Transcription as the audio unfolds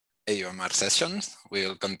EUMR sessions.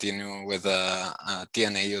 We'll continue with the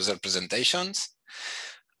TNA user presentations.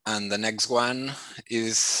 And the next one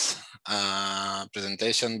is a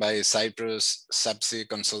presentation by Cyprus Subsea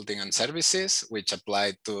Consulting and Services, which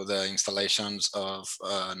applied to the installations of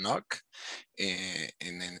NOC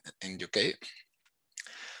in UK.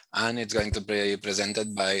 And it's going to be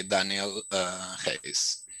presented by Daniel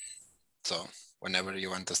Hayes. So whenever you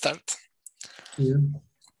want to start. Thank you.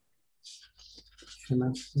 Should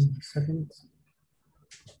I see a second?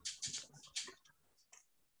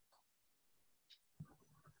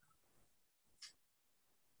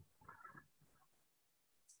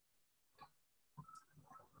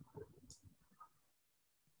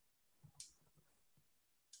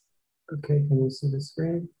 Okay, can you see the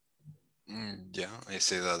screen? Yeah, I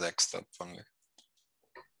see the desktop only.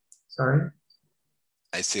 Sorry?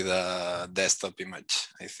 I see the desktop image,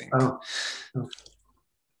 I think. Oh.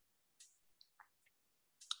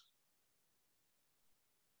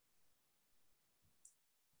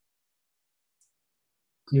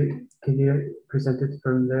 Can you present it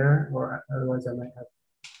from there, or otherwise I might have.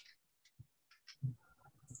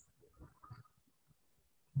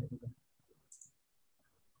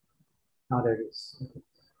 Oh, there it is. Okay.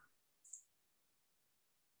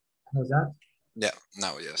 How's that? Yeah,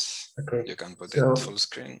 now yes. Okay. You can put it full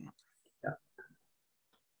screen. Yeah.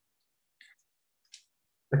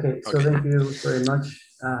 Okay, so thank you very much.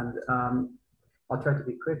 And I'll try to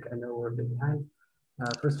be quick. I know we're a bit behind.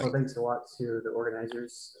 First of all, thanks a lot to the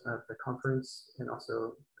organizers of the conference, and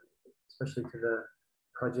also especially to the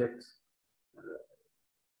project,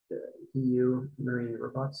 the EU Marine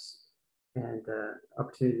Robots, and the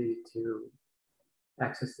opportunity to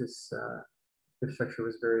access this infrastructure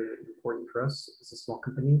was very important for us. It's a small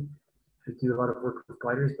company. We do a lot of work with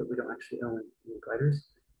gliders, but we don't actually own any gliders.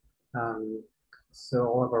 So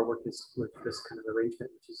all of our work is with this kind of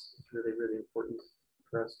arrangement, which is really, really important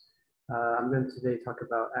for us. I'm going to today talk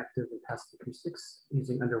about active and passive acoustics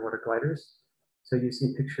using underwater gliders. So you've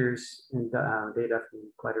seen pictures and data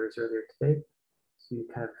from gliders earlier today. So you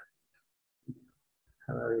kind of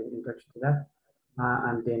have an introduction to that.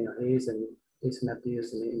 I'm Daniel Hayes, and SEALab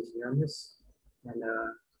is the main engineer on this. And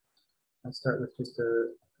I'll start with just a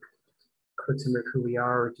quick summary of who we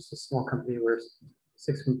are. We're just a small company. We're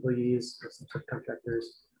 6 employees, with some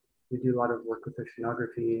subcontractors. We do a lot of work with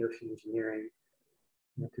oceanography, ocean engineering,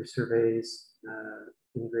 through surveys,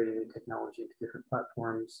 integrating new technology into different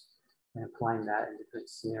platforms, and applying that in different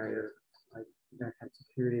scenarios like maritime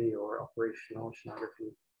security or operational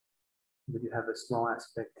oceanography. We do have a small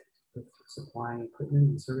aspect of supplying equipment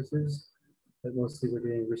and services, but mostly we're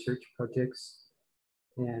doing research projects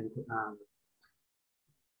and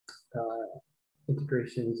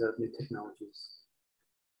integrations of new technologies.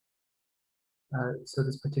 So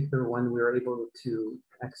this particular one, we were able to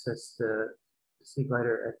access the sea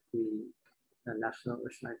glider at the National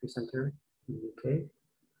Oceanography Center in the UK.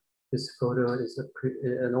 This photo is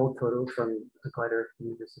an old photo from a glider from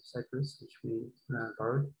the University of Cyprus, which we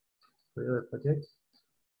borrowed for the other project.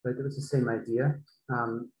 But it was the same idea.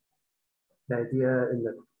 The idea in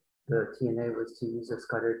the TNA was to use this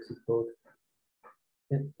glider to both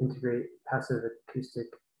integrate passive acoustic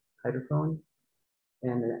hydrophone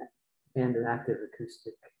and an active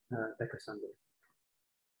acoustic echosonder.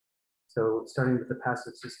 So starting with the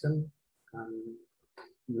passive system,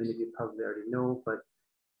 many of you probably already know, but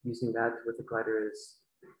using that with the glider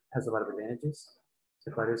has a lot of advantages.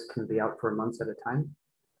 The gliders can be out for months at a time.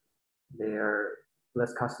 They are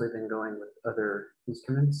less costly than going with other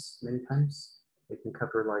instruments many times. They can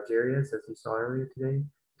cover large areas, as you saw earlier today.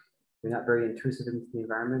 They're not very intrusive into the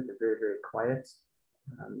environment. They're very, very quiet.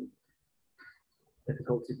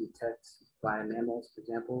 Difficult to detect by mammals, for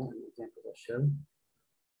example, in the examples I showed.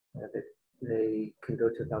 They can go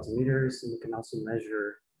to 1,000 meters, and you can also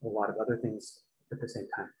measure a lot of other things at the same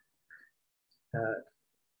time.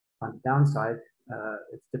 On the downside,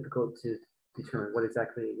 it's difficult to determine what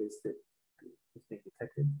exactly it is that is being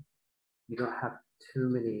detected. You don't have too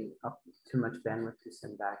much bandwidth to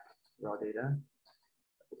send back raw data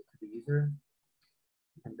to the user,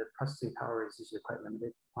 and the processing power is usually quite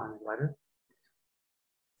limited on a glider.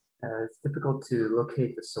 It's difficult to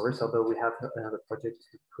locate the source, although we have another project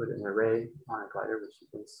to put an array on a glider, which you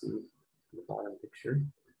can see in the bottom picture.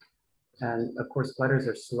 And of course, gliders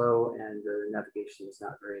are slow and the navigation is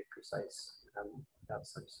not very precise without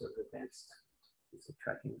some sort of advanced piece of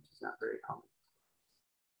tracking, which is not very common.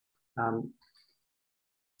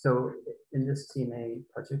 So in this TNA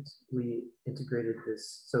project, we integrated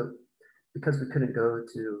this. So because we couldn't go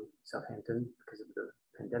to Southampton because of the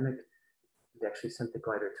pandemic, they actually sent the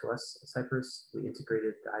glider to us in Cyprus. We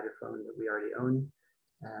integrated the hydrophone that we already own,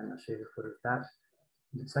 and I'll show you a photo of that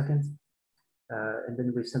in a second. And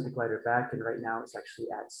then we sent the glider back, and right now it's actually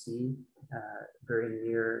at sea, very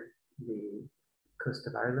near the coast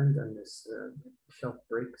of Ireland on this shelf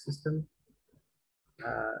brake system.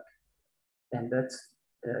 And that's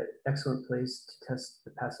an excellent place to test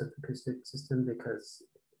the passive acoustic system because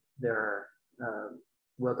there are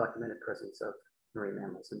well-documented presence of marine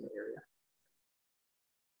mammals in the area.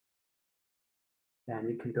 And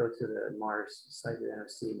you can go to the Mars site of the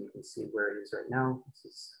NOC and you can see where it is right now. This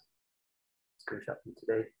is a screenshot from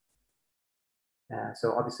today.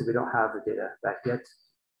 So obviously we don't have the data back yet,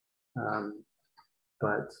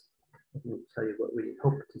 but let me tell you what we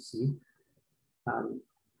hope to see.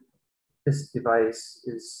 This device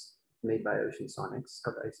is made by Ocean Sonics,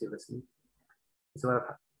 called ISME. There's a lot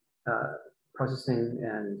of processing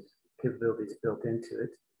and capabilities built into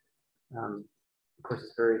it. Of course,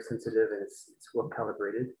 it's very sensitive and it's well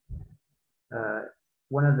calibrated.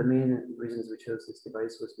 One of the main reasons we chose this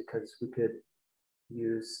device was because we could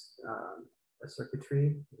use a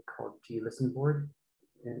circuitry called G-Listen board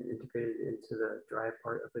and integrate it into the drive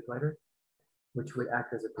part of the glider, which would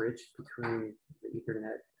act as a bridge between the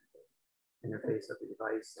Ethernet interface of the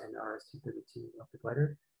device and RS-232 of the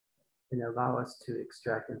glider, and allow us to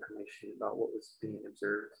extract information about what was being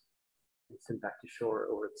observed and sent back to shore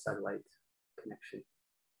over the satellite connection.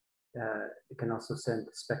 It can also send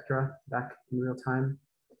spectra back in real time.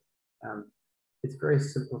 It's very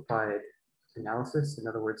simplified analysis. In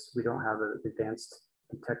other words, we don't have advanced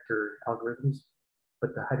detector algorithms,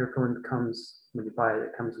 but the hydrophone comes, when you buy it,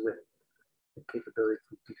 it comes with the capability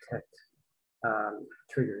to detect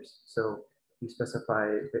triggers. So you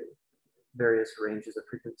specify various ranges of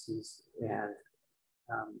frequencies and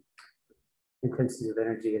intensity of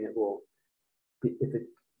energy, and it will, if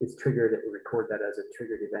it's triggered, it will record that as a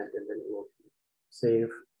triggered event, and then it will save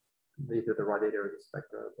either the raw data or the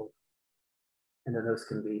spectra or both. And then those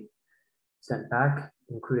can be sent back,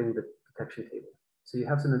 including the detection table. So you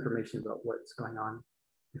have some information about what's going on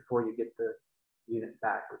before you get the unit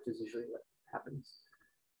back, which is usually what happens.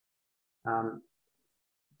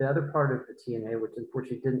 The other part of the TNA, which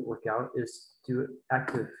unfortunately didn't work out, is to do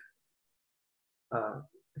active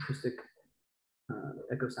acoustic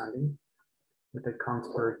echo sounding with a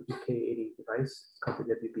Kongsberg EK80 device. It's called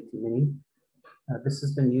the WBT Mini. This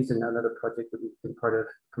has been used in another project that we've been part of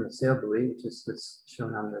from a sail buoy, which is what's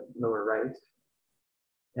shown on the lower right.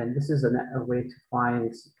 And this is a way to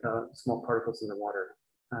find small particles in the water.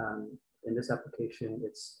 In this application,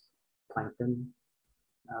 it's plankton,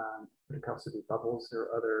 but it can also be bubbles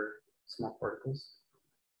or other small particles.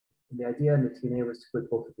 And the idea in the TNA was to put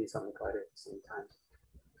both of these on the glider at the same time.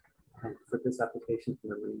 And for this application for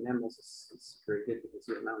the marine mammals, it's very good because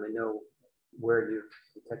you not only know where you've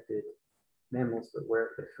detected mammals, but where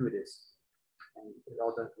the food is. And it's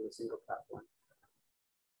all done from a single platform.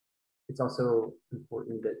 It's also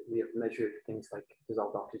important that we have measured things like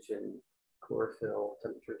dissolved oxygen, chlorophyll,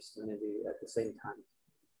 temperature, salinity at the same time.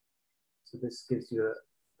 So this gives you,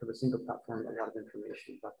 from a single platform, a lot of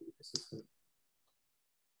information about the ecosystem.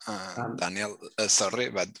 Daniel, sorry,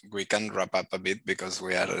 but we can wrap up a bit because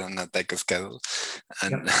we are on a tight schedule.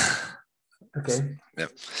 And yep. Okay.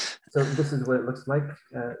 Yep. So this is what it looks like.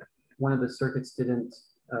 One of the circuits didn't,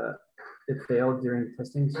 it failed during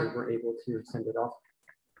testing, so we're able to send it off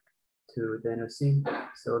to the NOC.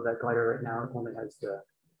 So that glider right now only has the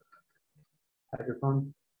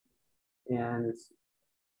hydrophone, and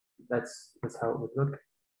that's how it would look.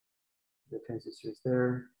 The transistor is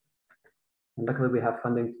there. And luckily we have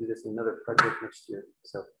funding to do this in another project next year.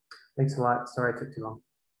 So thanks a lot. Sorry I took too long.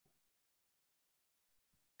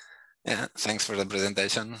 Yeah, thanks for the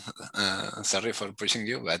presentation. Sorry for pushing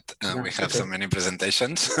you, but no, we have so many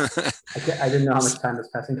presentations. I didn't know how much time was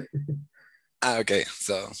passing. Okay,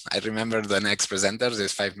 so I remember the next presenters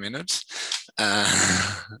is 5 minutes.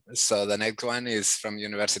 So the next one is from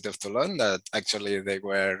University of Toulon, that actually they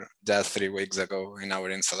were just 3 weeks ago in our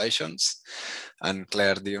installations, and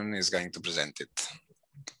Claire Dune is going to present it.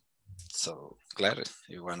 So Claire,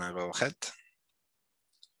 you wanna go ahead?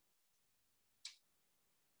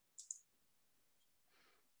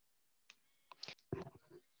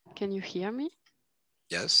 Can you hear me?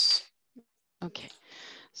 Yes. Okay,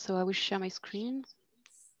 so I will share my screen.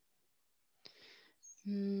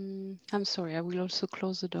 I'm sorry, I will also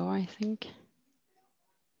close the door, I think.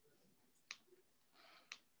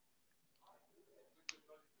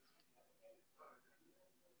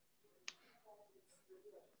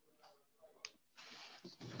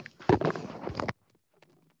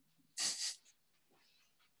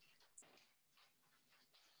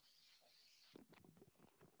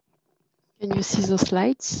 Can you see the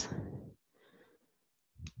slides?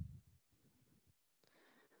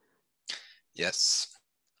 Yes.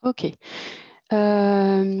 Okay.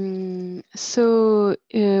 So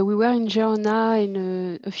we were in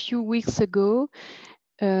Girona a few weeks ago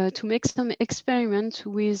to make some experiment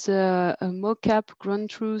with a mock-up ground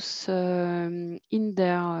truth in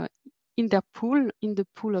their pool, in the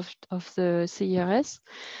pool of the CERS.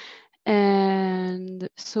 And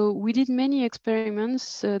so we did many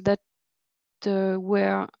experiments that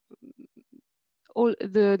were all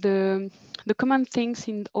the common things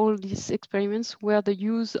in all these experiments were the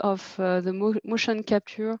use of the motion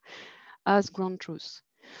capture as ground truth.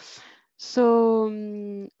 So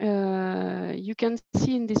you can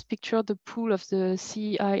see in this picture the pool of the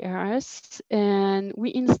CIRS, and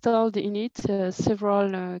we installed in it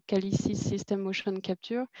several Calicis system motion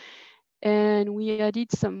capture, and we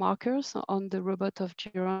added some markers on the robot of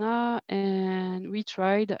Girona, and we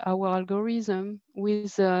tried our algorithm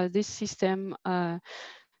with this system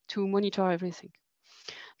to monitor everything.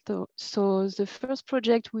 So the first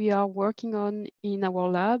project we are working on in our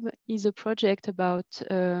lab is a project about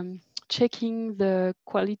checking the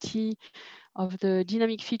quality of the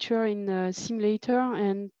dynamic feature in a simulator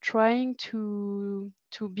and trying to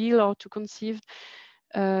build or to conceive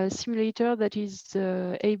a simulator that is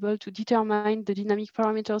able to determine the dynamic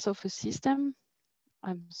parameters of a system.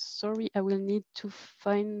 I'm sorry, I will need to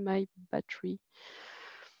find my battery.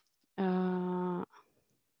 So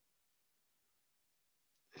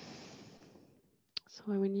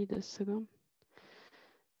I will need a second.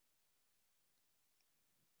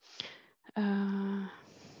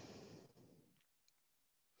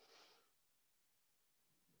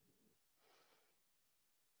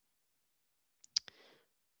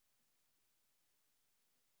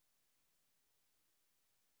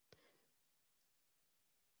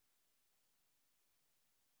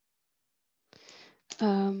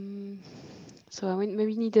 So I will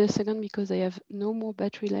maybe need a second because I have no more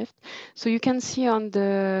battery left. So you can see on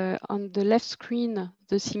the left screen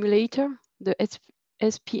the simulator, the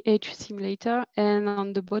SPH simulator, and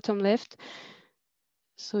on the bottom left,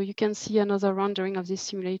 so you can see another rendering of this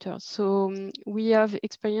simulator. So we have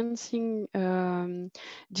experiencing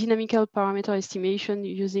dynamical parameter estimation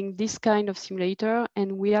using this kind of simulator,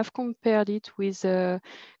 and we have compared it with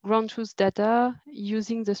ground truth data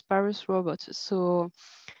using the Sparus robot. So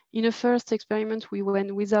in a first experiment, we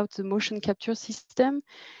went without the motion capture system.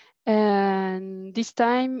 And this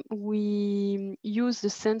time we use the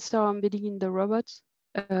sensor embedding in the robot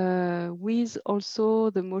with also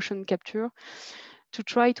the motion capture to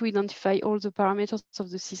try to identify all the parameters of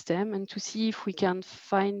the system and to see if we can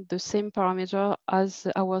find the same parameter as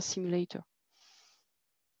our simulator.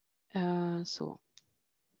 So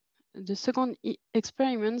the second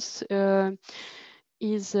experiment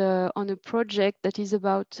is on a project that is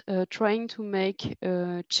about trying to make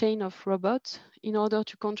a chain of robots in order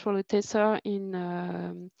to control a tester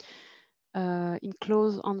in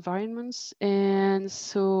closed environments. And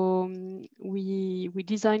so we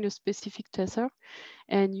designed a specific tester,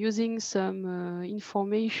 and using some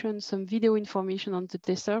information, some video information on the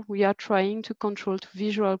tester, we are trying to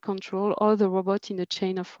visual control all the robots in a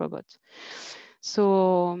chain of robots.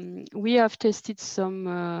 So we have tested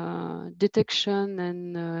some detection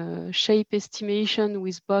and shape estimation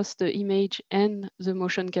with both the image and the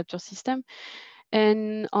motion capture system.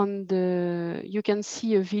 And on you can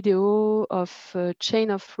see a video of a chain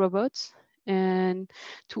of robots, and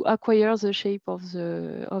to acquire the shape of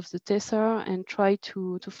the tester and try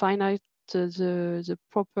to find out the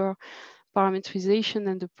proper parameterization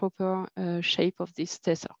and the proper shape of this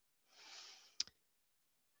tester.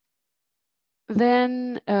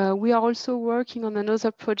 Then we are also working on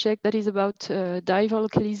another project that is about diver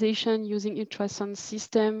localization using ultrasound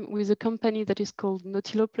system with a company that is called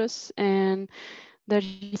Nautilopus, and that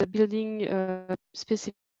is building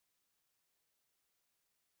specific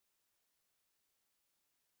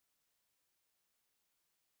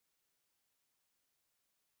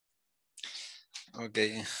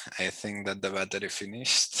Okay, I think that the battery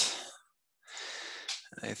finished.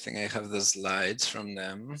 I think I have the slides from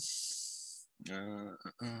them. 1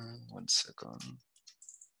 second.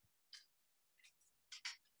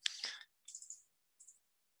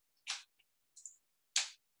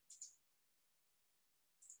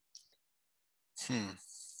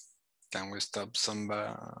 Can we stop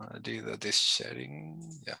somebody that is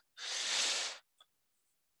sharing? Yeah.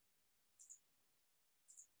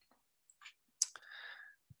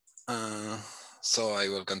 So I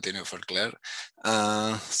will continue for Claire.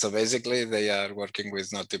 So basically they are working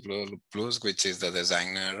with Nautilopus, which is the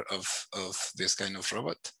designer of this kind of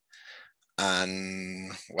robot.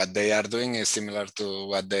 And what they are doing is similar to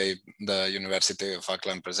what the University of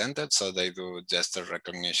Auckland presented. So they do gesture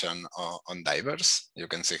recognition on divers. You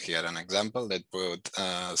can see here an example. They put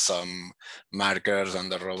some markers on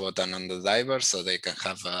the robot and on the diver so they can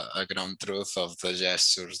have a ground truth of the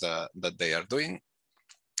gestures that they are doing.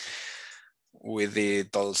 We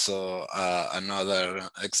did also another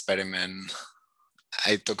experiment.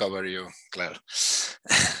 I took over you, Claire.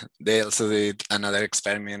 They also did another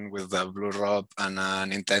experiment with the blue rope and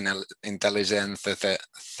an intelligent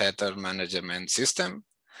theater management system,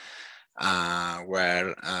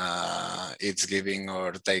 where it's giving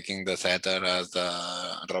or taking the theater as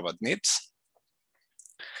the robot needs.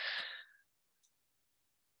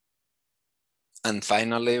 And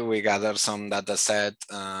finally, we gather some data set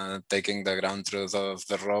taking the ground truth of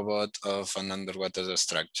the robot of an underwater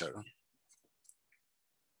structure.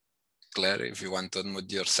 Claire, if you want to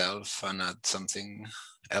unmute yourself and add something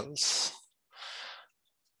else.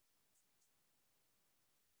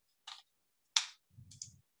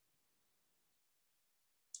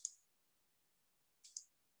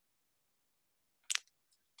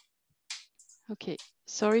 Okay,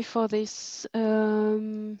 sorry for this.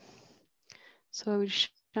 So I will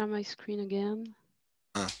share my screen again.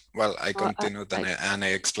 Well, I continued and I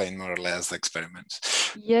explained more or less the experiments.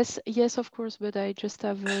 Yes, yes, of course, but I just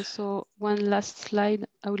have also one last slide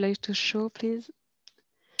I would like to show, please.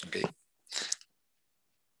 Okay.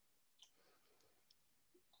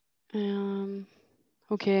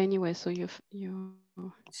 Okay, anyway, so you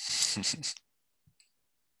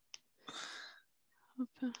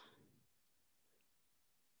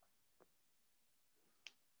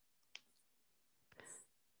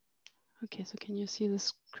Okay, so can you see the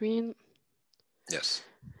screen? Yes.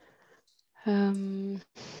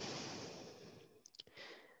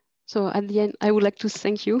 So at the end, I would like to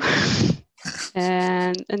thank you.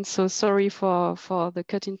 and so sorry for the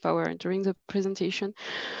cut-in power during the presentation.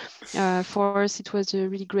 For us, it was a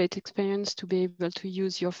really great experience to be able to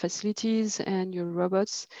use your facilities and your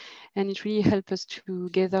robots. And it really helped us to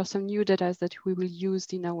gather some new data that we will use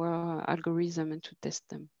in our algorithm and to test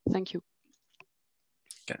them. Thank you.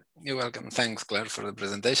 Okay, you're welcome. Thanks, Claire, for the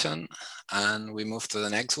presentation. And we move to the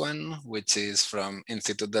next one, which is from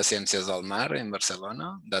Institut de Ciències del Mar in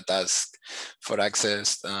Barcelona, that asks for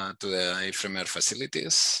access to the EUMR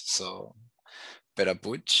facilities. So, Pere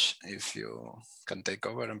Puig, if you can take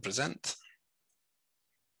over and present.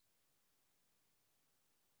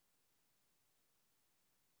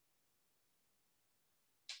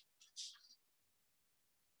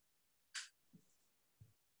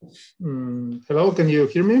 Hello, can you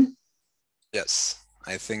hear me? Yes,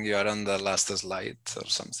 I think you are on the last slide or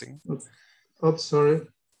something. Oh, sorry.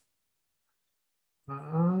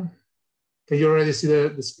 Can you already see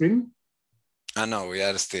the screen? No, we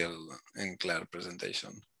are still in Claire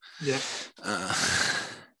presentation. Yeah.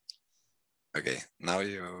 Okay, now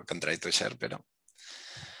you can try to share, Pero.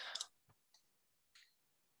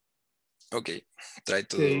 Okay, try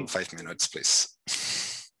to do 5 minutes, please.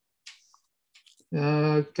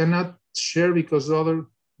 Cannot share because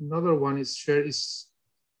another one is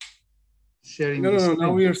sharing. No,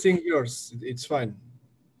 now we are seeing yours. It's fine.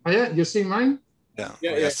 Oh yeah, you're seeing mine? Yeah, we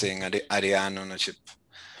are seeing Ariane on a chip.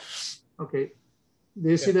 Okay. Do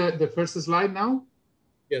you see the first slide now?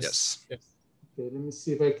 Yes. Okay, let me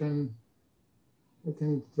see if I can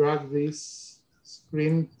drag this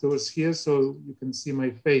screen towards here so you can see my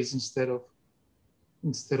face instead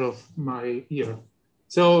of my ear.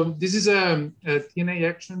 So this is a TNA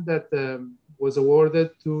action that was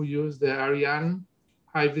awarded to use the Ariane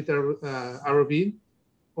hybrid ROV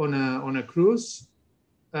on a cruise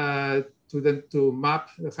to map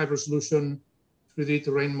the high resolution 3D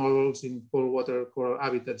terrain models in cold water coral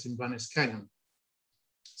habitats in Blanes Canyon.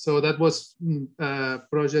 So that was a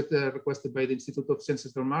project requested by the Institute of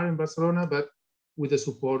Ciències del Mar in Barcelona, but with the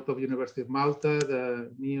support of University of Malta,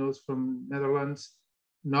 the NEOS from Netherlands,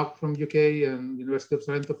 NOC from UK, and University of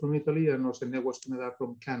Salento from Italy, and also Networks Canada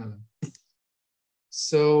from Canada.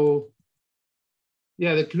 So,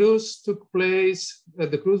 yeah, the cruise took place.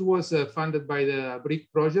 The cruise was funded by the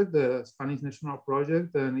BRIC project, the Spanish national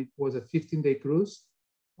project, and it was a 15-day cruise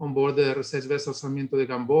on board the research vessel Sarmiento de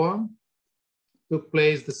Gamboa. Took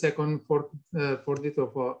place the 2nd, 4th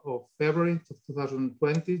of February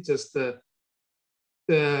 2020. Just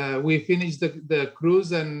we finished the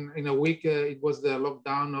cruise, and in a week it was the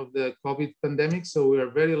lockdown of the COVID pandemic. So we are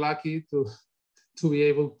very lucky to be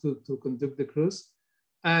able to conduct the cruise.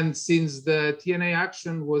 And since the TNA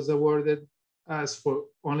action was awarded as for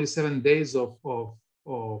only 7 days of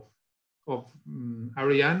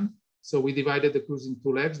Ariane, so we divided the cruise in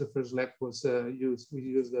 2 legs. The first leg was we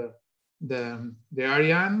used the the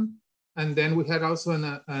Ariane. And then we had also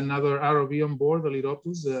another ROV on board, the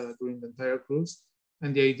Liropus, during the entire cruise.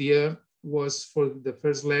 And the idea was for the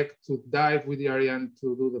first leg to dive with the Ariane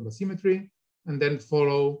to do the bathymetry, and then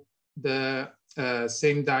follow the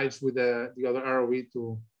same dives with the other ROV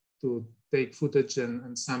to take footage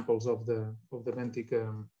and samples of the benthic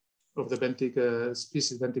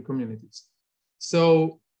species, benthic communities.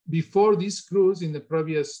 So before this cruise, in the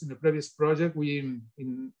previous project, we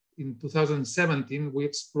in 2017 we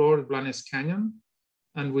explored Blanes Canyon,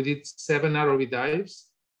 and we did 7 ROV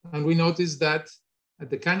dives, and we noticed that at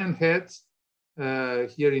the canyon head,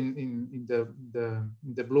 here in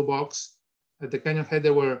the blue box, at the canyon head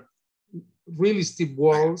there were really steep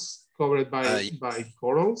walls covered by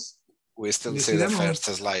corals. We still see the first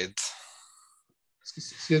slide.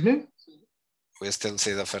 Excuse me? We still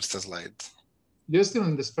see the first slide. You're still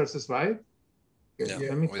in this first slide? Okay,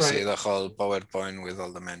 yeah, we see the whole PowerPoint with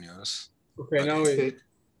all the menus. Okay, now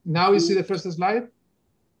now you see the first slide?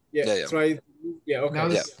 Yeah. Try. Yeah,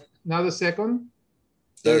 okay. Now the second?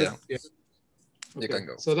 Yeah. Okay. You can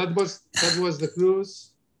go. So that was the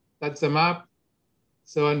cruise. That's the map.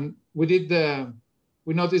 So, and we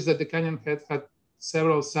noticed that the canyon head had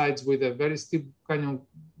several sides with a very steep canyon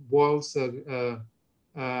walls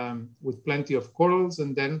with plenty of corals.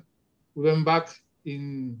 And then we went back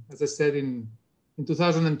as I said, in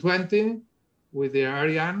 2020 with the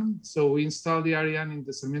Ariane. So we installed the Ariane in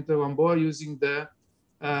the Sarmiento de Gamboa using the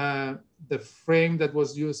frame that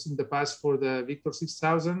was used in the past for the Victor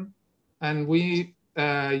 6000. And we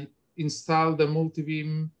installed the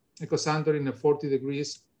multi-beam echosounder in a 40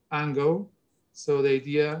 degrees angle. So the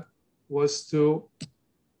idea was to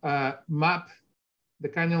map the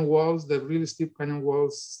canyon walls, the really steep canyon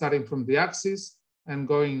walls, starting from the axis and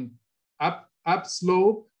going up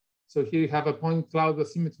slope. So here you have a point cloud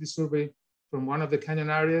bathymetry survey from one of the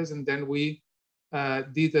canyon areas. And then we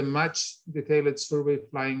did a much detailed survey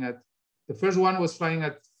flying at, the first one was flying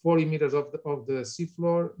at 40 meters of the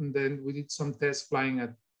seafloor. And then we did some tests flying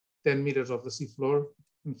at 10 meters of the seafloor.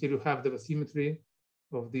 And here you have the bathymetry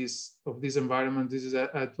of this environment. This is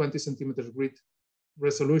a 20 centimeters grid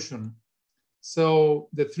resolution. So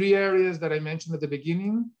the 3 areas that I mentioned at the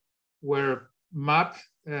beginning were mapped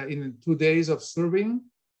in 2 days of surveying.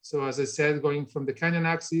 So as I said, going from the canyon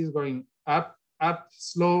axis, going up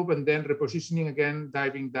slope, and then repositioning again,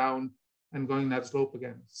 diving down and going up slope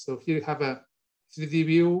again. So here you have a 3D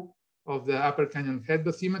view of the upper canyon head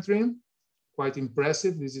bathymetry, quite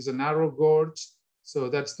impressive. This is a narrow gorge, so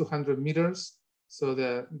that's 200 meters. So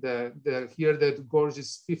here the gorge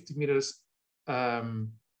is 50 meters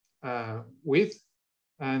width,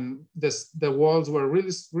 and the walls were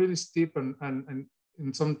really steep and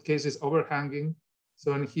in some cases overhanging.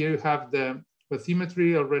 So and here you have the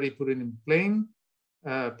bathymetry already put in plane,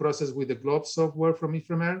 processed with the globe software from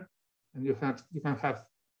EUMR, and you can have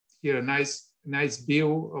here a nice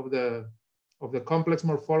view of the complex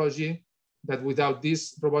morphology that without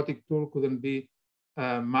this robotic tool couldn't be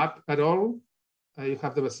mapped at all. You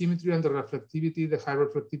have the bathymetry and the reflectivity, the high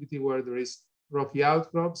reflectivity where there is rocky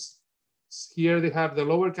outcrops. Here they have the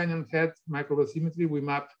lower canyon head microbathymetry. We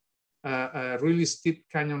map a really steep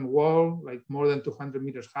canyon wall, like more than 200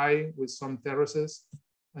 meters high with some terraces.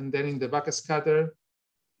 And then in the backscatter,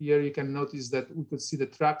 here you can notice that we could see the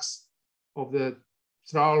tracks of the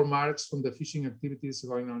trawl marks from the fishing activities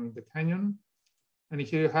going on in the canyon. And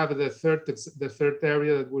here you have the third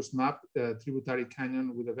area that was mapped, the tributary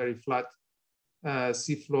canyon with a very flat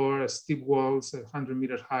seafloor, steep walls, 100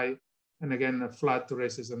 meters high, and again, flat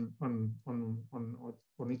terraces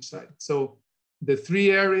on each side. So the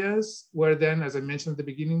 3 areas were then, as I mentioned at the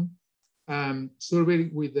beginning,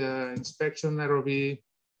 surveyed with the inspection ROV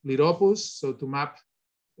Liropus, so to map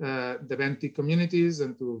the benthic communities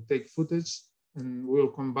and to take footage. And we'll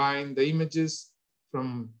combine the images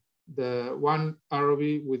from the one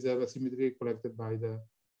ROV with the bathymetry collected by the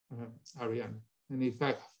Ariane. And if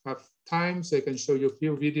I have time, so I can show you a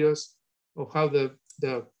few videos of how the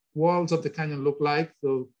walls of the canyon look like.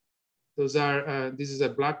 So those are, this is a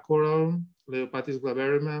black coral, Leopatis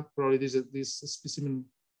glaberrima. Probably this specimen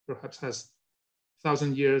perhaps has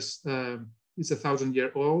 1,000 years, it's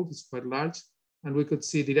 1,000-year-old, it's quite large. And we could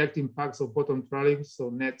see direct impacts of bottom trawling, so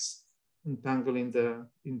nets entangled in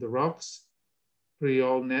the rocks, pretty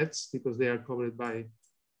old nets because they are covered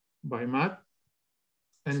by mud.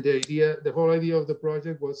 And the whole idea of the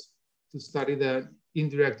project was to study the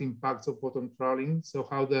indirect impacts of bottom trawling. So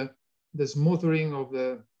how the smoothing of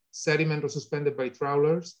the sediment was suspended by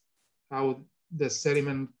trawlers, how the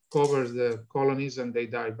sediment covers the colonies and they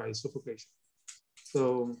die by suffocation.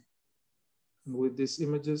 So with these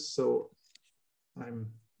images, so I'm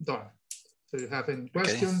done. So you have any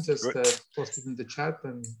questions, just post it in the chat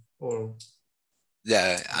or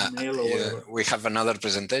mail or whatever. We have another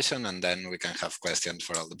presentation and then we can have questions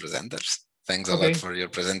for all the presenters. Thanks a lot for your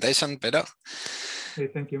presentation, Pedro. Okay,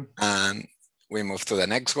 thank you. And we move to the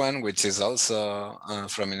next one, which is also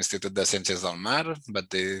from Institut de Ciències del Mar,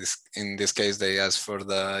 but in this case, they asked for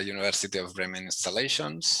the University of Bremen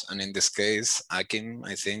installations. And in this case, Akim,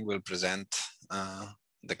 I think, will present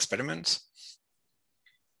the experiments.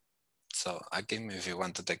 So Akim, if you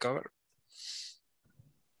want to take over.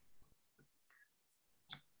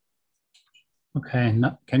 Okay,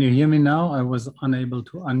 can you hear me now? I was unable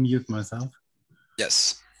to unmute myself.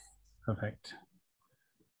 Yes. Perfect.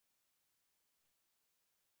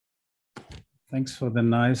 Thanks for the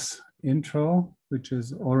nice intro, which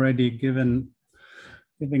is already giving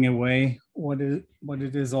away what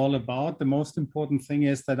it is all about. The most important thing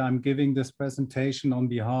is that I'm giving this presentation on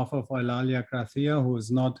behalf of Eulalia Gracia, who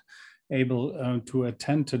is not able to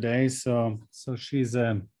attend today. So she's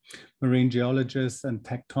a marine geologist and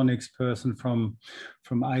tectonics person from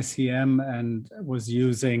ICM and was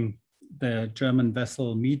using the German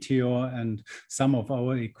vessel Meteor and some of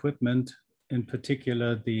our equipment, in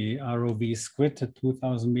particular the ROV Squid, a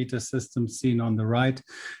 2,000 meter system seen on the right,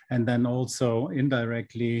 and then also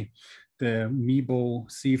indirectly the MEBO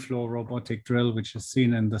seafloor robotic drill, which is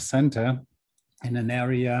seen in the center in an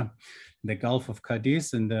area in the Gulf of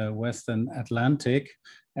Cadiz in the Western Atlantic.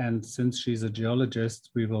 And since she's a geologist,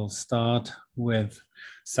 we will start with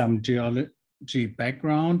some geology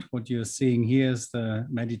background. What you're seeing here is the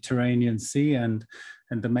Mediterranean Sea, and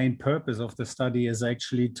the main purpose of the study is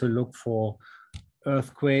actually to look for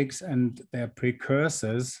earthquakes and their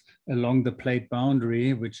precursors along the plate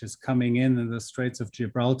boundary, which is coming in the Straits of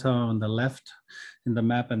Gibraltar on the left in the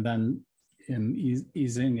map, and then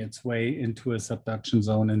easing its way into a subduction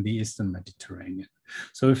zone in the Eastern Mediterranean.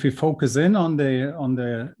 So if we focus in on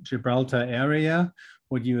the Gibraltar area,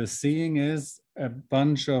 what you are seeing is a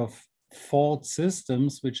bunch of fault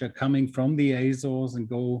systems which are coming from the Azores and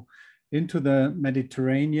go into the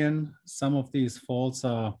Mediterranean. Some of these faults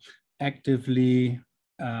are actively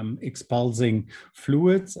expulsing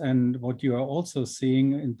fluids, and what you are also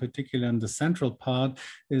seeing in particular in the central part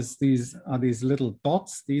is these little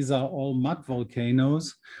dots. These are all mud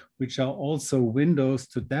volcanoes, which are also windows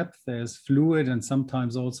to depth. There's fluid and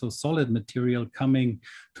sometimes also solid material coming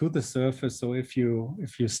to the surface. So if you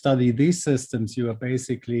study these systems, you are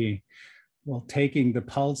basically taking the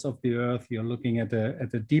pulse of the earth. You're looking at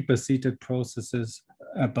the deeper seated processes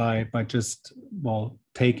by just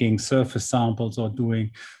taking surface samples or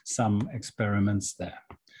doing some experiments there.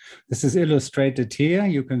 This is illustrated here.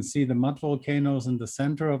 You can see the mud volcanoes in the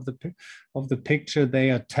center of the picture. They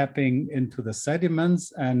are tapping into the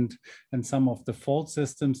sediments, and some of the fault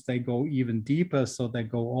systems, they go even deeper. So they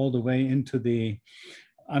go all the way into the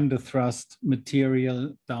underthrust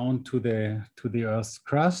material down to the Earth's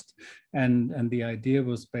crust. And the idea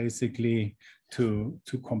was basically to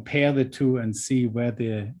compare the two and see where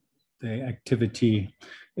the activity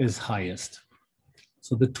is highest.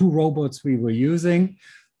 So the two robots we were using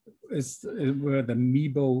were the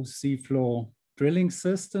MEBO seafloor drilling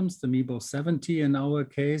systems, the MEBO 70 in our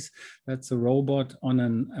case. That's a robot on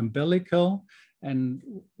an umbilical. And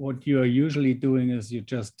what you are usually doing is you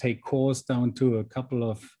just take cores down to a couple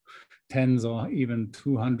of tens or even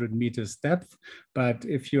 200 meters depth. But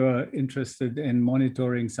if you're interested in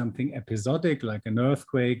monitoring something episodic like an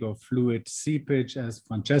earthquake or fluid seepage, as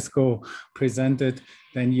Francesco presented,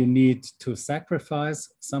 then you need to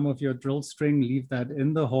sacrifice some of your drill string, leave that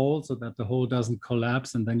in the hole so that the hole doesn't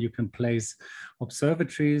collapse, and then you can place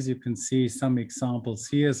observatories. You can see some examples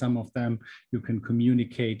here. Some of them you can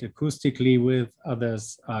communicate acoustically with,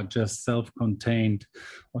 others are just self-contained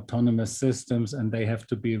autonomous systems, and they have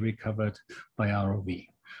to be recovered by ROV.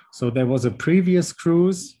 So there was a previous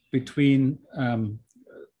cruise between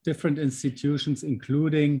different institutions,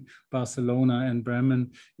 including Barcelona and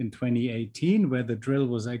Bremen in 2018, where the drill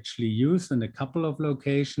was actually used in a couple of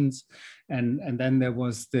locations. And then there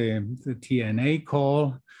was the TNA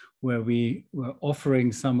call, where we were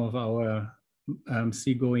offering some of our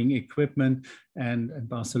seagoing equipment, and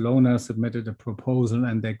Barcelona submitted a proposal,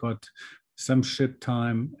 and they got some ship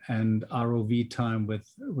time and ROV time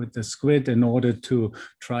with the Squid in order to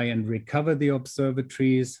try and recover the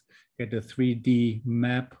observatories, get a 3D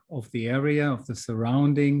map of the area, of the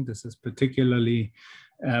surrounding. This is particularly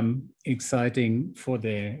exciting for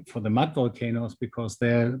the mud volcanoes because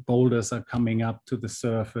their boulders are coming up to the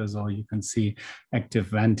surface, or you can see active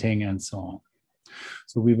venting and so on.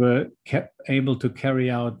 So we were able to carry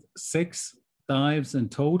out 6 dives in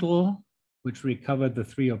total, which recovered the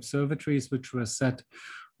 3 observatories which were set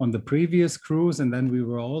on the previous cruise. And then we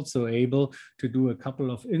were also able to do a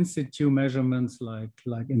couple of in situ measurements,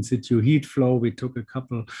 like in situ heat flow. We took a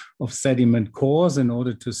couple of sediment cores in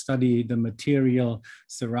order to study the material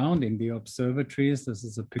surrounding the observatories. This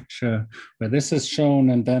is a picture where this is shown.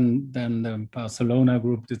 And then the Barcelona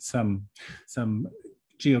group did some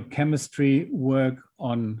geochemistry work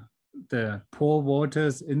on the pore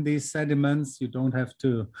waters in these sediments. You don't have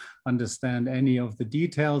to understand any of the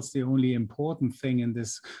details. The only important thing in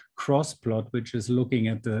this cross plot, which is looking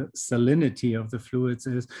at the salinity of the fluids,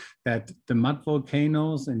 is that the mud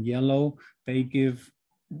volcanoes in yellow, they give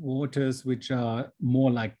waters which are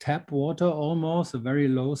more like tap water almost, a very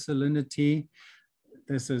low salinity.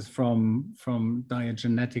 This is from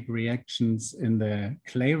diagenetic reactions in the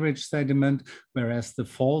clay-rich sediment, whereas the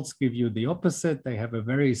faults give you the opposite. They have a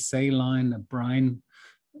very saline, brine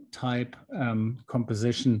type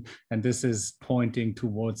composition, and this is pointing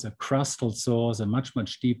towards a crustal source, a much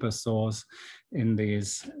deeper source in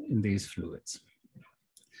these fluids.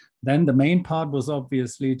 Then the main part was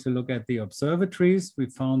obviously to look at the observatories. We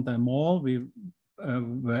found them all. We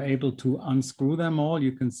were able to unscrew them all.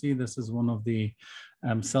 You can see this is one of the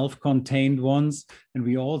self-contained ones. And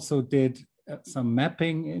we also did some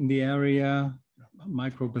mapping in the area,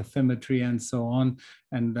 microbathymetry and so on.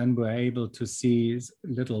 And then we're able to see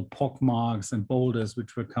little pock marks and boulders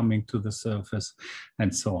which were coming to the surface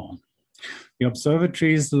and so on. The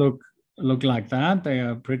observatories look like that. They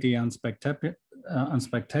are pretty unspectacular.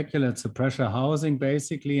 It's a pressure housing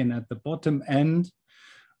basically. And at the bottom end,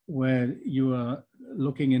 where you are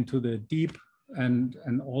looking into the deep and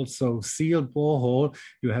also sealed borehole,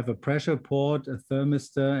 you have a pressure port, a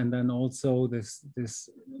thermistor, and then also this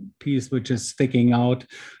piece which is sticking out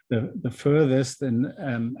the furthest in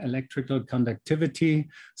electrical conductivity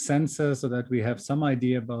sensor, so that we have some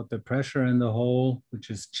idea about the pressure in the hole, which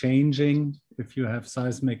is changing if you have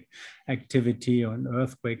seismic activity or an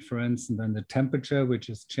earthquake, for instance, and then the temperature, which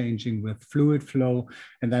is changing with fluid flow,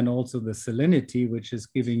 and then also the salinity, which is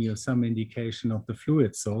giving you some indication of the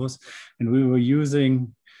fluid source. And we were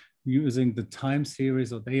using the time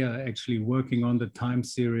series, or they are actually working on the time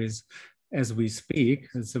series as we speak.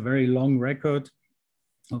 It's a very long record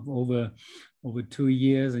of over 2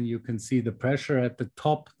 years, and you can see the pressure at the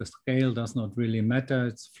top. The scale does not really matter.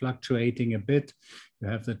 It's fluctuating a bit. You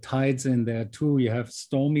have the tides in there too. You have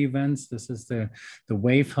storm events. This is the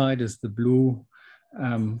wave height is the blue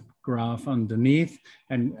graph underneath.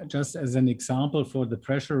 And just as an example for the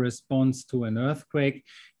pressure response to an earthquake,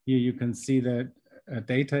 here you can see that a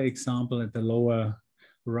data example at the lower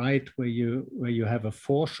right, where you have a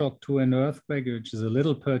foreshock to an earthquake, which is a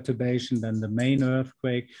little perturbation, then the main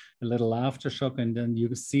earthquake, a little aftershock, and then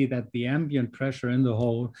you see that the ambient pressure in the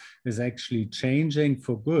hole is actually changing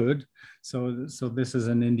for good. So this is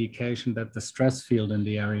an indication that the stress field in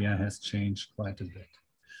the area has changed quite a bit.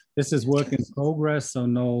 This is work in progress, so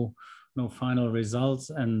no final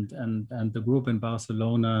results, and the group in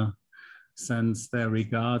Barcelona sends their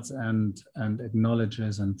regards and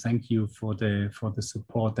acknowledges and thank you for the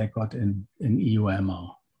support they got in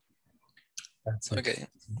EUMR. That's it. Okay.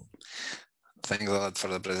 Thanks a lot for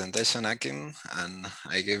the presentation, Akim, and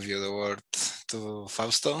I give you the word to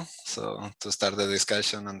Fausto, so to start the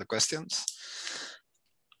discussion and the questions.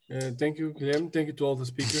 Thank you, Guilherme. Thank you to all the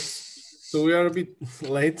speakers. So we are a bit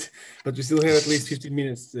late, but we still have at least 15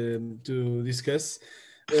 minutes to discuss.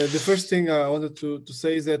 The first thing I wanted to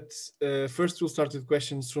say is that first we'll start with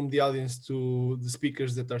questions from the audience to the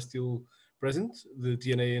speakers that are still present, the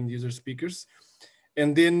TNA and user speakers.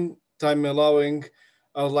 And then, time allowing,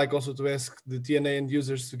 I would like also to ask the TNA and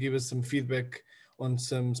users to give us some feedback on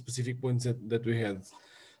some specific points that we had.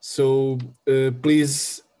 So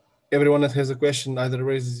please, everyone that has a question, either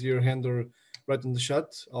raises your hand or write in the chat.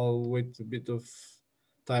 I'll wait a bit of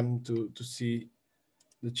time to see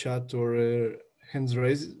the chat or hands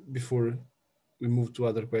raised before we move to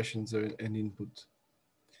other questions and input.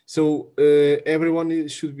 So everyone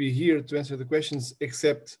should be here to answer the questions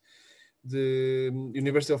except the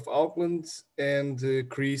University of Auckland and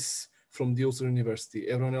Chris from the Ulster University.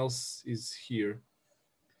 Everyone else is here.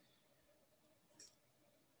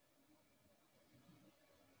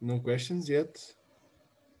 No questions yet?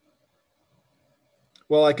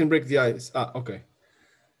 Well, I can break the ice. Okay.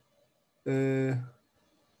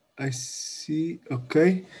 I see.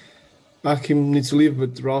 Okay. Akim needs to leave,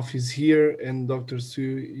 but Ralph is here, and Dr.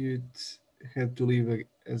 Suyut had to leave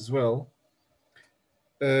as well.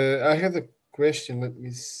 I had a question. Let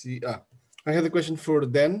me see. I had a question for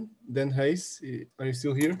Dan Hayes. Are you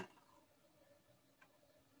still here?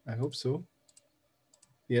 I hope so.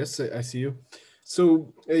 Yes, I see you. So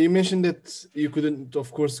you mentioned that you couldn't,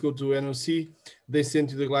 of course, go to NOC. They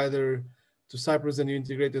sent you the glider to Cyprus and you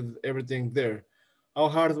integrated everything there. How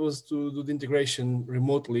hard was to do the integration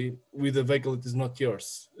remotely with a vehicle that is not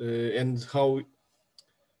yours? And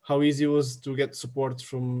how easy was to get support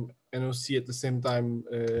from NOC at the same time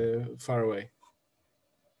far away?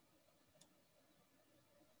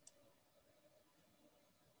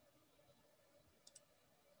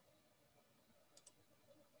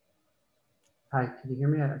 Hi, can you hear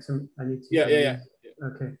me? I need to. Yeah.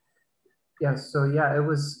 Okay. Yeah. So yeah, it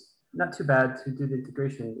was not too bad to do the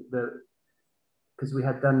integration. Because we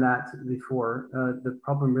had done that before. The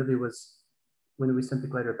problem really was when we sent the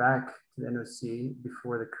glider back to the NOC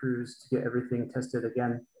before the cruise to get everything tested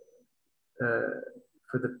again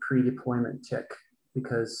for the pre-deployment check,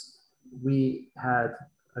 because we had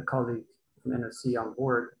a colleague from NOC on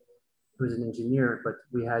board who was an engineer, but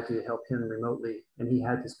we had to help him remotely, and he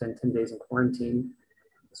had to spend 10 days in quarantine.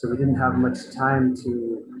 So we didn't have much time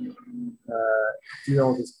to do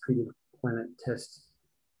all these pre-deployment tests.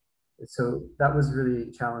 So that was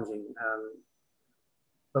really challenging.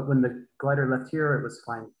 But when the glider left here, it was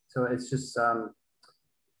fine. So it's just,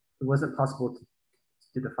 it wasn't possible to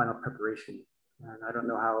do the final preparation. And I don't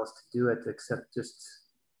know how else to do it except just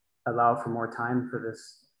allow for more time for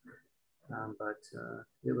this. But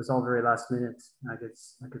it was all very last minute, I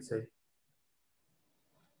could say.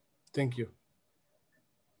 Thank you.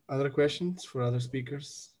 Other questions for other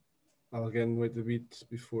speakers? I'll again wait a bit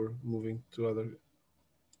before moving to other.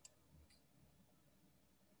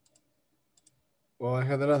 Well, I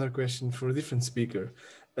had another question for a different speaker.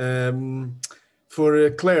 For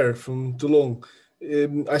Claire from Toulon,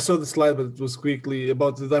 I saw the slide, but it was quickly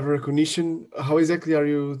about the diver recognition. How exactly are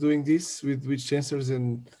you doing this? With which sensors,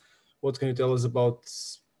 and what can you tell us about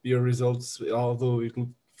your results? Although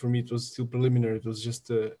for me, it was still preliminary. It was just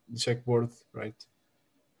the checkboard, right?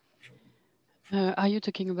 Are you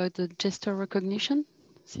talking about the gesture recognition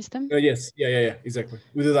system? Yes, yeah, exactly.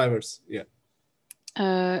 With the divers, yeah.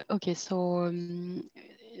 Okay, so in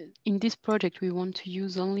this project, we want to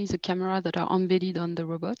use only the camera that are embedded on the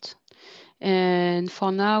robot. And for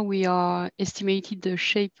now, we are estimating the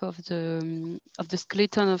shape of the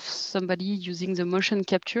skeleton of somebody using the motion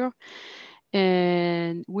capture.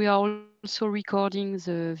 And we are also recording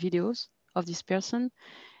the videos of this person.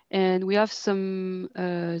 And we have some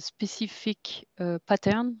specific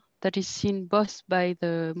pattern that is seen both by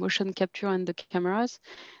the motion capture and the cameras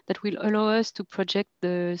that will allow us to project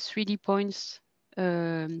the 3D points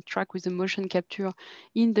track with the motion capture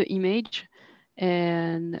in the image.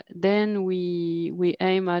 And then we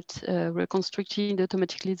aim at reconstructing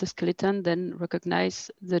automatically the skeleton, then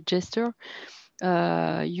recognize the gesture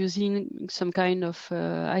using some kind of,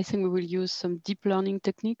 I think we will use some deep learning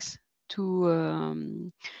techniques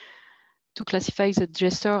to classify the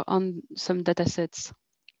gesture on some data sets.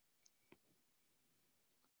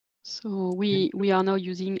 So we are now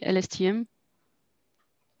using LSTM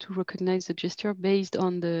to recognize the gesture based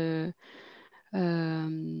on the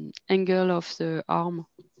angle of the arm.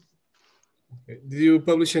 Okay. Did you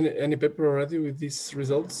publish any paper already with these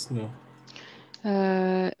results? No.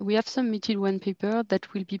 We have submitted one paper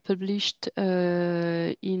that will be published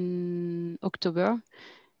in October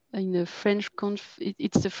in a French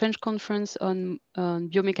it's the French conference on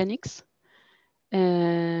biomechanics.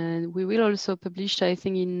 And we will also publish, I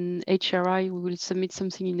think, in HRI. We will submit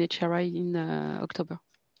something in HRI in October.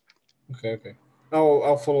 Okay.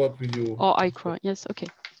 I'll follow up with you. Or ICRA, yes, okay.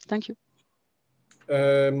 Thank you.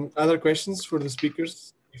 Other questions for the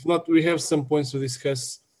speakers? If not, we have some points to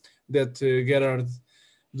discuss that Gerard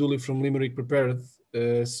Dooley from Limerick prepared.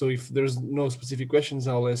 So if there's no specific questions,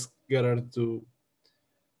 I'll ask Gerard to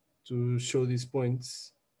show these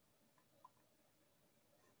points.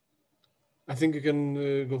 I think you can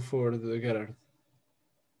go forward, Gerard.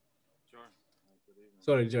 Sure.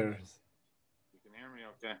 Sorry, Gerard. You can hear me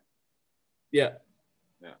okay? Yeah.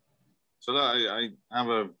 So I have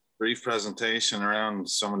a brief presentation around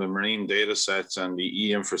some of the marine data sets and the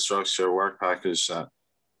e-infrastructure work package that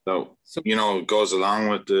goes along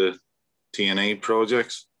with the TNA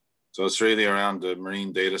projects. So it's really around the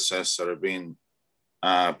marine data sets that are being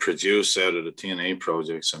produced out of the TNA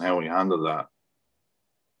projects and how we handle that.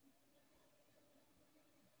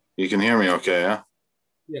 You can hear me okay,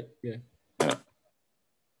 yeah? Yeah.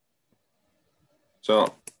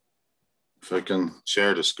 So if I can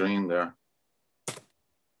share the screen there.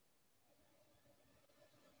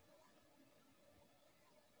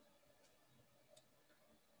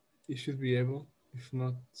 You should be able, if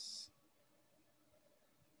not.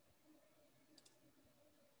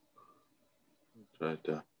 Right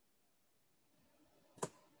there.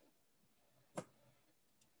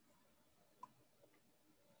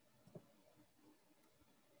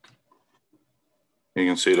 You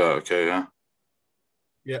can see that, okay, yeah?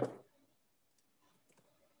 Yeah.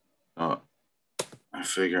 Oh, I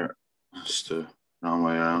figure it's the wrong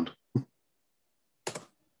way around.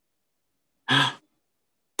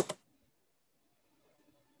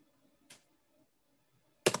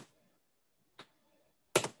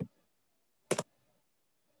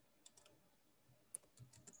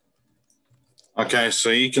 Okay, so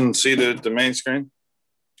you can see the main screen?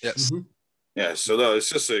 Yes. Mm-hmm. Yeah, so that it's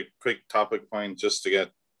just a quick topic point just to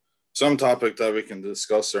get some topic that we can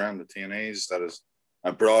discuss around the TNAs. That is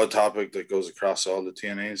a broad topic that goes across all the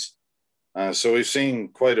TNAs. So we've seen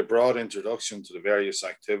quite a broad introduction to the various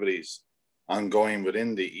activities ongoing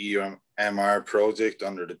within the EUMR project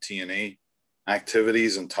under the TNA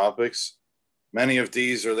activities and topics. Many of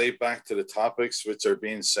these relate back to the topics which are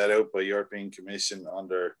being set out by European Commission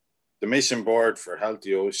under the Mission Board for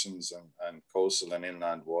Healthy Oceans and Coastal and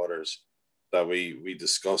Inland Waters that we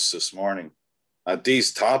discussed this morning.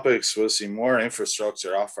 These topics will see more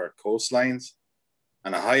infrastructure off our coastlines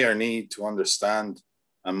and a higher need to understand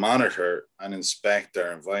and monitor and inspect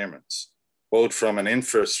our environments, both from an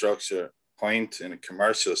infrastructure point in a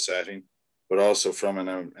commercial setting, but also from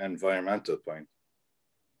an environmental point.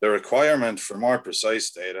 The requirement for more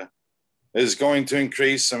precise data is going to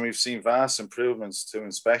increase, and we've seen vast improvements to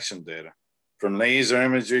inspection data, from laser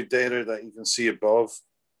imagery data that you can see above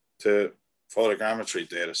to photogrammetry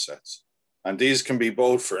data sets. And these can be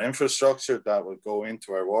both for infrastructure that will go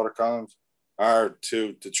into our water columns or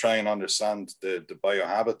to try and understand the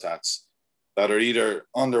biohabitats that are either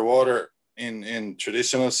underwater in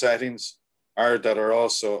traditional settings or that are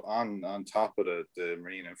also on top of the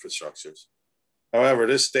marine infrastructures. However,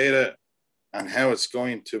 this data and how it's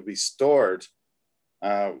going to be stored,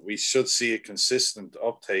 we should see a consistent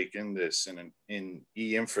uptake in this in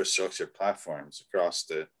e-infrastructure platforms across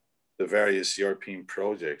the various European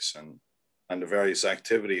projects and the various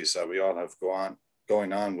activities that we all have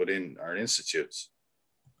going on within our institutes.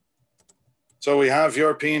 So we have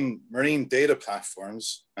European marine data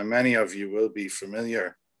platforms, and many of you will be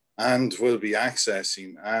familiar and will be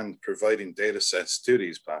accessing and providing data sets to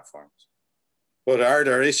these platforms. But are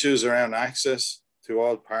there issues around access to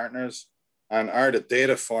all partners? And are the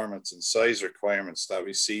data formats and size requirements that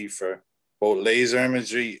we see for both laser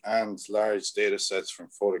imagery and large data sets from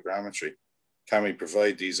photogrammetry? Can we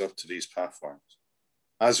provide these up to these platforms?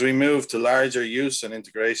 As we move to larger use and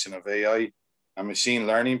integration of AI and machine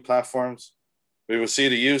learning platforms, we will see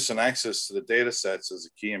the use and access to the data sets as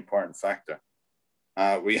a key important factor.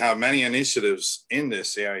 We have many initiatives in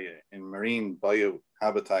this area in marine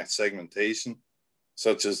biohabitat segmentation,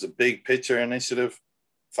 such as the Big Picture Initiative,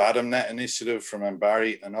 FathomNet Initiative from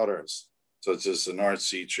MBARI, and others, such as the North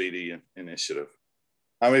Sea Treaty Initiative.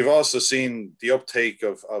 And we've also seen the uptake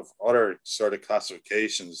of other sort of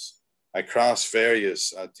classifications across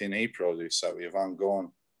various TNA projects that we have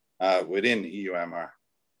ongoing within EUMR.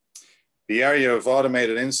 The area of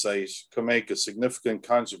automated insight could make a significant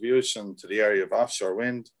contribution to the area of offshore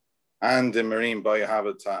wind and in marine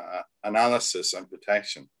biohabitat analysis and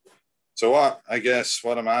protection. So what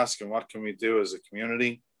I'm asking, what can we do as a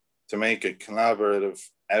community to make a collaborative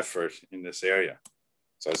effort in this area?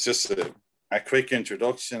 So it's just a quick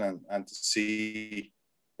introduction and to see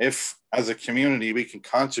if as a community we can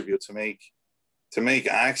contribute to make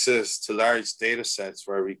access to large data sets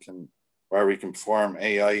where we can form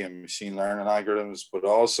AI and machine learning algorithms, but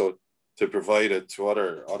also to provide it to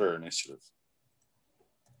other initiatives.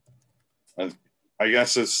 And I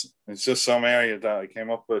guess it's just some area that I came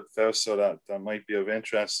up with, Fausto, that might be of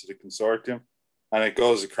interest to the consortium. And it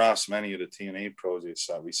goes across many of the TNA projects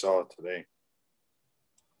that we saw today.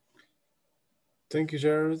 Thank you,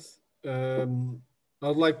 Jared.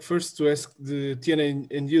 I'd like first to ask the TNA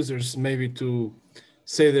end users maybe to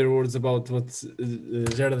say their words about what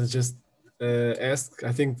Jared just asked.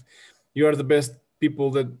 I think you are the best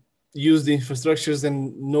people that use the infrastructures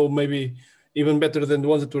and know maybe even better than the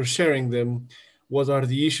ones that were sharing them, what are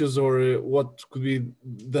the issues or what could be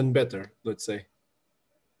done better, let's say.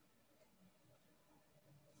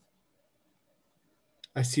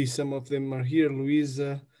 I see some of them are here,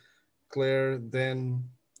 Louisa, Claire, Dan,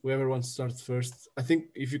 whoever wants to start first. I think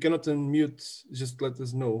if you cannot unmute, just let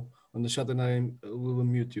us know on the chat and I will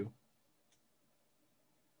unmute you.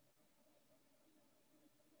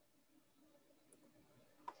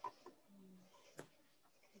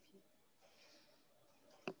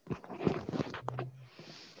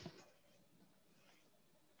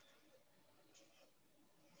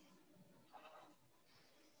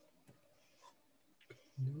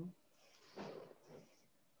 No.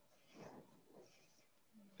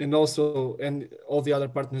 And also, and all the other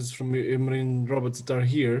partners from Marine Robots that are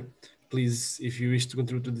here, please, if you wish to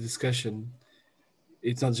contribute to the discussion,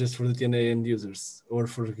 it's not just for the TNA end users or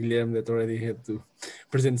for Guilherme that already had to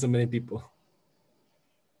present so many people.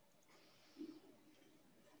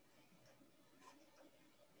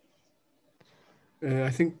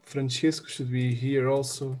 I think Francesco should be here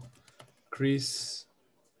also. Chris.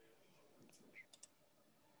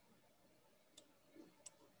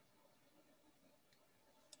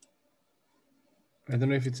 I don't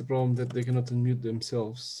know if it's a problem that they cannot unmute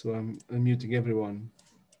themselves, so I'm unmuting everyone.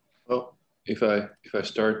 Well, if I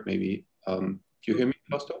start, maybe, do you hear me,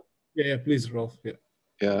 Fausto? Yeah, please, Rolf. Yeah.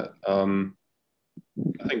 Yeah.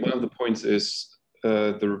 I think one of the points is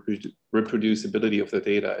the reproducibility of the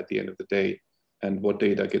data at the end of the day, and what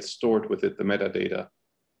data gets stored with it, the metadata.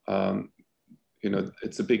 You know,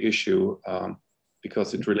 it's a big issue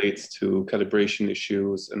because it relates to calibration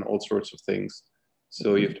issues and all sorts of things.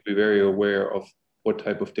 So you have to be very aware of what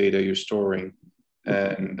type of data you're storing,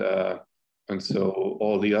 and so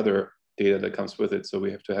all the other data that comes with it. So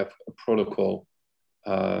we have to have a protocol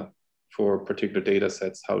for particular data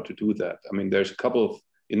sets, how to do that. I mean, there's a couple of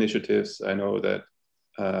initiatives. I know that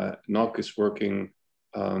NOC is working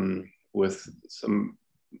with some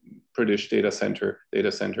British data center.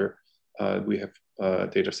 We have a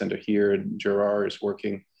data center here. Gerard is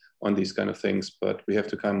working on these kind of things, but we have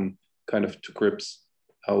to come kind of to grips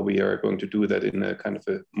how we are going to do that in a kind of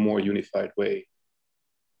a more unified way.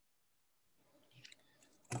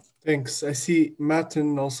 Thanks. I see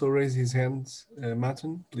Martin also raised his hand.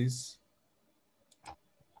 Martin, please.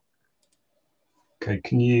 Okay,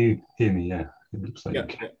 can you hear me? Yeah, it looks like yeah, you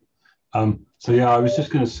can. Yeah. So yeah, I was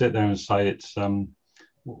just going to sit there and say it's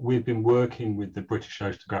we've been working with the British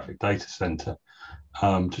Oceanographic Data Centre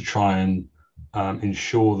to try and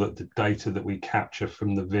ensure that the data that we capture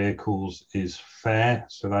from the vehicles is fair.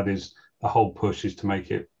 So that is, the whole push is to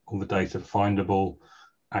make it, all the data, findable,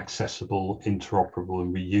 accessible, interoperable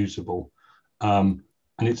and reusable. And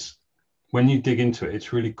it's, when you dig into it,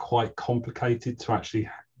 it's really quite complicated to actually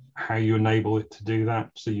how you enable it to do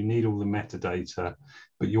that. So you need all the metadata,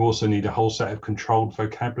 but you also need a whole set of controlled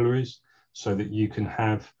vocabularies so that you can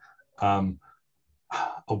have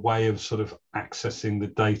a way of sort of accessing the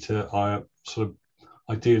data, sort of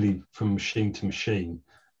ideally from machine to machine.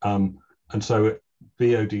 And so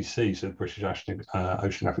BODC, so the British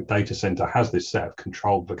Oceanographic Data Centre, has this set of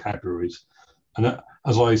controlled vocabularies. And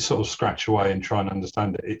as I sort of scratch away and try and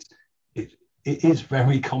understand it, it is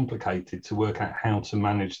very complicated to work out how to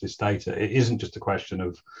manage this data. It isn't just a question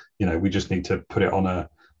of, you know, we just need to put it on a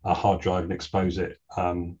hard drive and expose it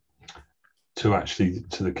to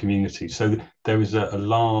the community. So there is a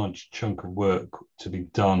large chunk of work to be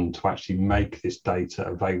done to actually make this data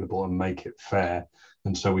available and make it fair.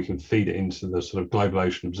 And so we can feed it into the sort of global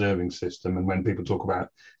ocean observing system. And when people talk about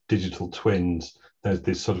digital twins, there's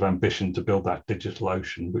this sort of ambition to build that digital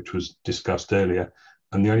ocean, which was discussed earlier.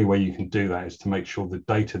 And the only way you can do that is to make sure the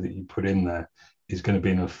data that you put in there is going to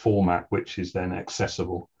be in a format which is then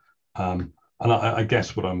accessible. And I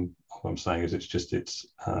guess what I'm saying is it's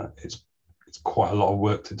quite a lot of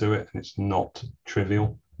work to do it, and it's not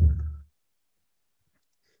trivial.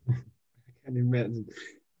 I can imagine.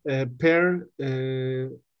 Per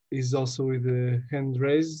is also with the hand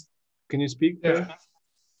raised. Can you speak, Per?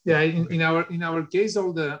 Yeah. In our case,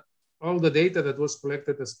 all the data that was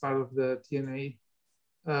collected as part of the TNA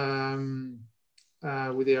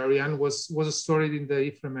with the Ariane was stored in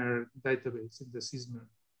the EMRA database in the SEALab.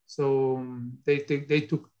 So they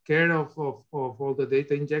took care of all the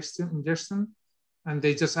data ingestion, and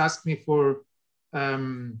they just asked me for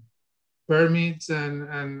permits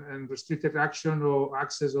and restricted action or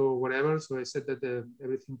access or whatever. So I said that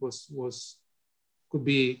everything could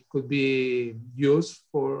be used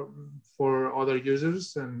for other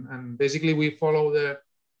users, and basically we follow the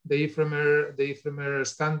EMRA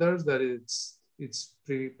standards, that it's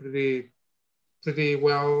pretty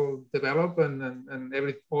well developed, and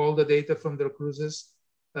all the data from their cruises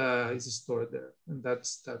is stored there, and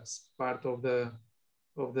that's part of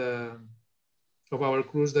our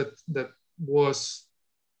cruise that was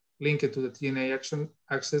linked to the TNA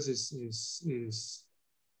access is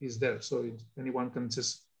there, so anyone can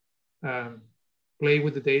just play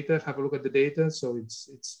with the data, have a look at the data, so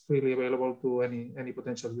it's freely available to any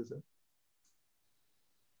potential user.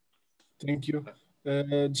 Thank you.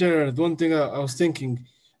 Gerard, one thing I was thinking,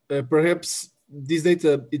 perhaps this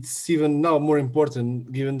data, it's even now more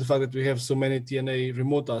important given the fact that we have so many TNA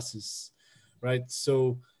remote access, right?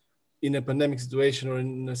 So in a pandemic situation or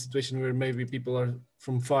in a situation where maybe people are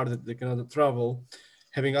from far that they cannot travel,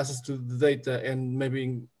 having access to the data and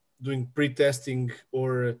maybe doing pre-testing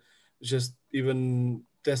or just even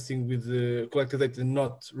testing with the collected data,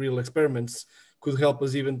 not real experiments, could help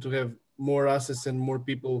us even to have more assets and more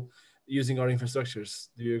people using our infrastructures.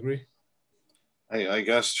 Do you agree? I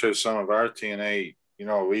guess through some of our TNA, you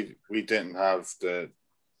know, we didn't have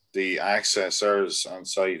the accessors on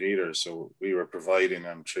site either, so we were providing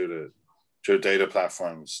them through data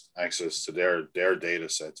platforms access to their data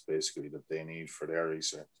sets basically that they need for their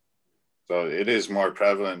research. So it is more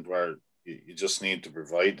prevalent where you just need to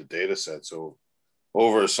provide the data set so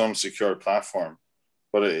over some secure platform.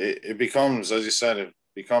 But it becomes, as you said, it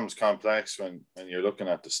becomes complex when you're looking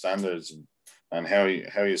at the standards and how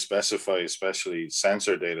you specify, especially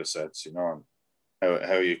sensor data sets, you know, and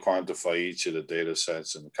how you quantify each of the data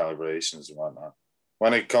sets and the calibrations and whatnot.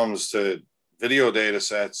 When it comes to video data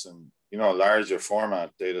sets and, you know, larger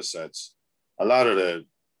format data sets, a lot of the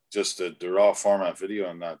raw format video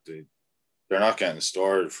and that, they're not getting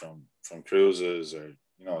stored from cruises, or,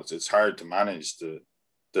 you know, it's hard to manage the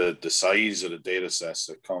size of the data sets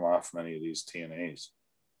that come off many of these TNAs.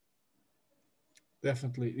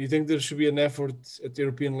 Definitely. Do you think there should be an effort at the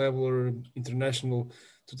European level or international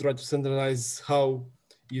to try to standardize how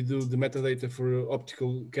you do the metadata for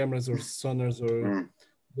optical cameras or sonars or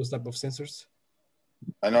those type of sensors?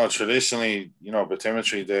 I know traditionally, you know,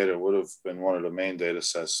 bathymetry data would have been one of the main data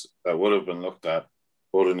sets that would have been looked at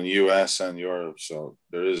both in the US and Europe. So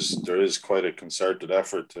there is quite a concerted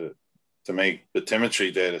effort to make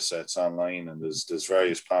bathymetry data sets online, and there's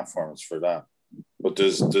various platforms for that. But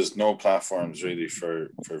there's no platforms really for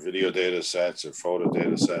video data sets or photo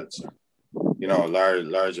data sets, or, you know,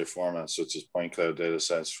 larger formats such as point cloud data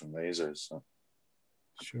sets from lasers. So.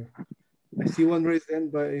 Sure. I see one raised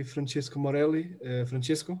hand by Francesco Morelli.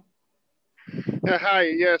 Francesco? Hi,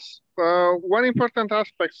 yes. One important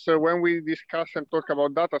aspect when we discuss and talk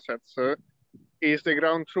about data sets is the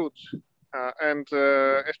ground truth. And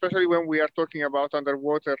especially when we are talking about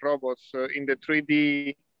underwater robots in the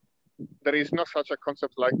 3D, there is not such a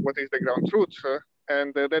concept like what is the ground truth.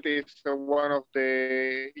 And that is one of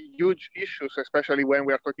the huge issues, especially when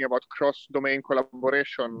we are talking about cross-domain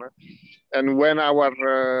collaboration. And when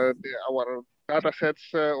our data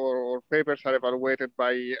sets or papers are evaluated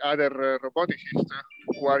by other roboticists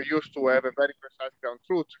who are used to have a very precise ground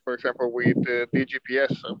truth, for example, with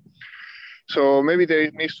DGPS. So maybe there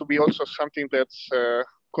needs to be also something that's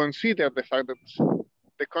considered the fact that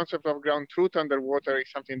the concept of ground truth underwater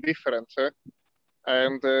is something different.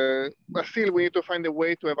 But still we need to find a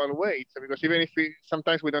way to evaluate, because even if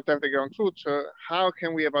sometimes we don't have the ground truth, how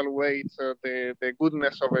can we evaluate the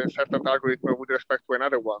goodness of a certain algorithm with respect to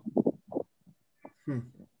another one?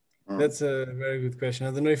 That's a very good question.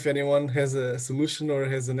 I don't know if anyone has a solution or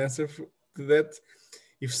has an answer to that.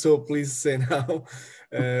 If so, please say now.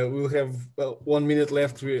 We'll have 1 minute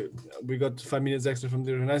left. We got 5 minutes extra from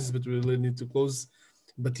the organizers, but we really need to close.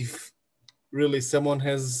 But if really someone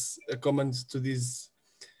has a comment to this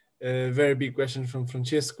very big question from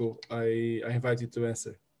Francesco, I invite you to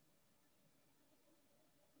answer.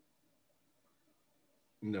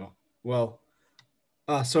 No. Well,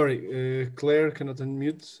 sorry, Claire cannot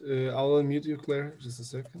unmute. I'll unmute you, Claire, just a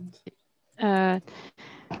second.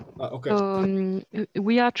 Okay.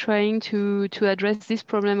 We are trying to address this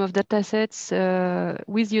problem of datasets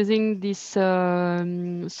with using this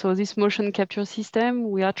this motion capture system.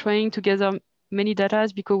 We are trying to gather many data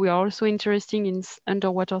because we are also interested in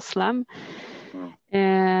underwater SLAM.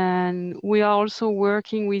 And we are also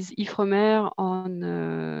working with EUMR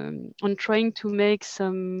on trying to make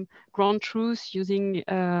some ground truth using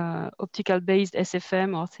optical-based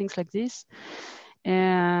SFM or things like this.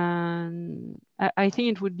 And I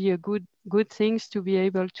think it would be a good things to be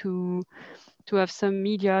able to have some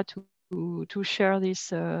media to share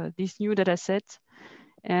this new data set.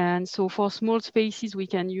 And so for small spaces, we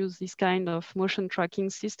can use this kind of motion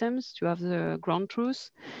tracking systems to have the ground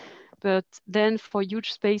truth. But then for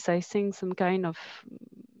huge space, I think some kind of,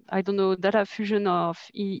 I don't know, data fusion of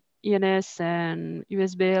ENS and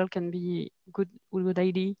USBL can be good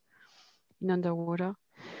idea in underwater.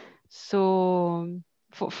 So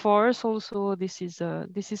for us also, this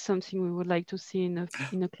is something we would like to see in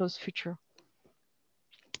a close future.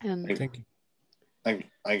 And thank you.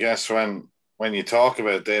 I guess when you talk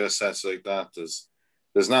about data sets like that,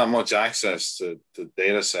 there's not much access to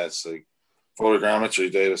data sets like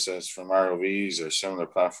photogrammetry data sets from ROVs or similar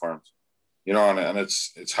platforms, you know, and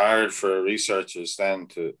it's hard for researchers then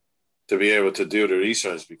to be able to do the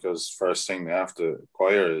research, because first thing they have to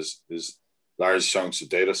acquire is large chunks of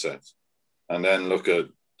data sets, and then look at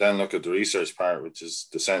the research part, which is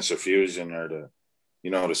the sensor fusion or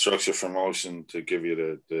the structure for motion to give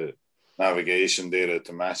you the navigation data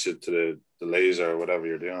to match it to the laser or whatever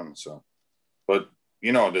you're doing. So, but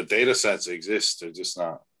you know, the data sets exist. They're just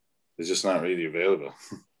not really available.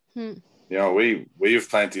 You know, we have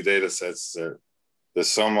plenty data sets. There's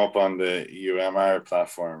some up on the EUMR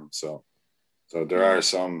platform. So there are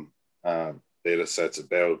some data sets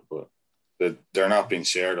about, but they're not being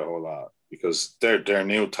shared a whole lot because they're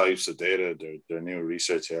new types of data. They're new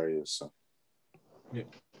research areas. So yeah,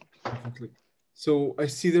 definitely. So I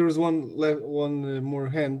see there was one more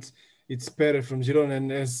hand. It's Pere from Girona,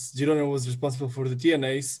 and as Girona was responsible for the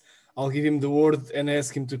TNAs, I'll give him the word and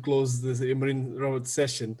ask him to close the marine robot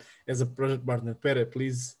session as a project partner. Pere,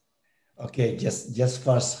 please. Okay, just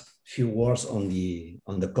first few words on the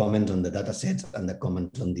comment on the data sets and the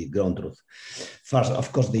comment on the ground truth. First,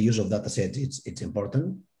 of course, the use of data sets, it's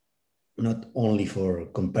important, not only for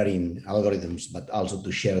comparing algorithms, but also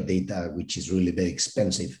to share data, which is really very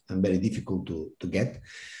expensive and very difficult to get.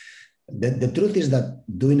 The truth is that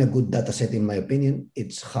doing a good data set, in my opinion,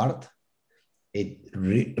 it's hard. It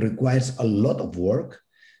requires a lot of work.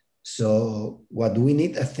 So what we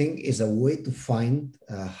need, I think, is a way to find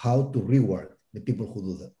how to reward the people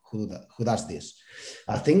who does this.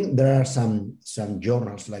 I think there are some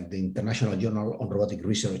journals like the International Journal on Robotic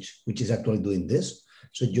Research, which is actually doing this.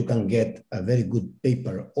 So you can get a very good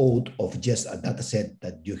paper out of just a data set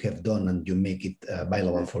that you have done and you make it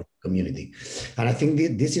available for the community. And I think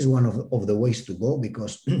this is one of the ways to go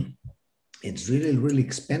because it's really, really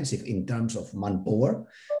expensive in terms of manpower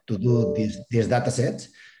to do these data sets.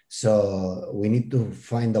 So we need to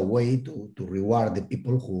find a way to reward the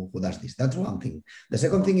people who does this. That's one thing. The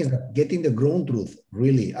second thing is that getting the ground truth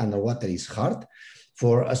really underwater is hard.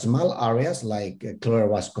 For small areas like Claire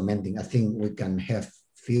was commenting, I think we can have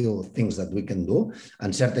few things that we can do.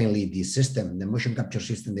 And certainly the system, the motion capture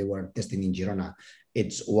system they were testing in Girona,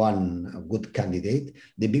 it's one good candidate.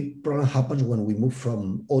 The big problem happens when we move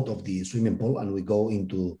from out of the swimming pool and we go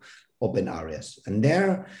into open areas. And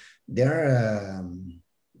there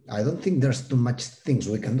I don't think there's too much things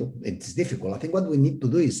we can do. It's difficult. I think what we need to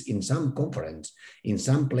do is in some conference, in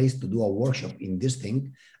some place to do a workshop in this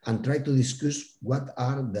thing and try to discuss what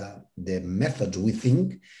are the methods we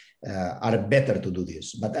think are better to do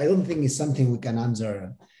this. But I don't think it's something we can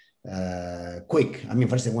answer quick. I mean,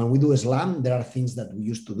 for example, when we do SLAM, there are things that we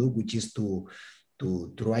used to do, which is to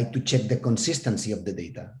try to check the consistency of the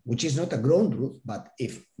data, which is not a ground truth, but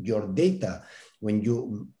if your data, when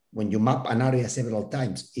you map an area several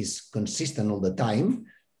times, is consistent all the time,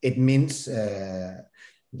 it means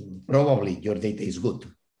probably your data is good.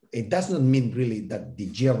 It does not mean really that the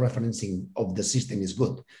georeferencing of the system is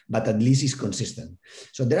good, but at least it's consistent.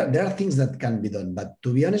 So there are things that can be done. But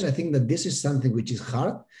to be honest, I think that this is something which is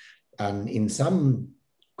hard. And in some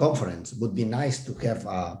conference, would be nice to have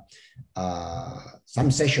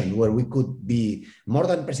some session where we could be more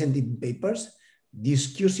than presenting papers,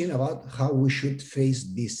 discussing about how we should face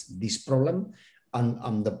this problem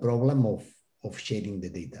and the problem of sharing the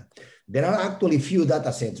data. There are actually few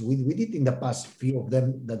data sets. We did in the past few of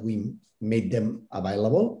them that we made them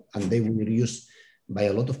available and they were used by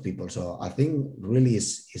a lot of people. So I think really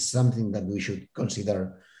is something that we should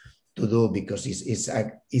consider to do because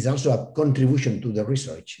it's also a contribution to the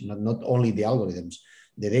research, not only the algorithms.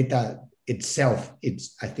 The data itself,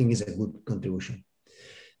 I think is a good contribution.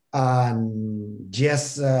 And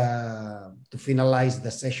just to finalize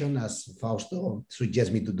the session, as Fausto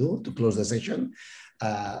suggests me to do, to close the session,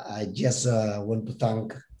 I just want to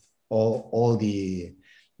thank all the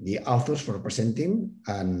authors for presenting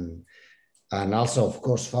and also, of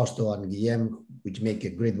course, Fausto and Guillem, which make a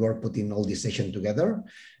great work putting all this session together.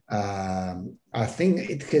 I think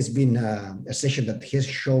it has been a session that has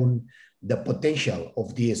shown the potential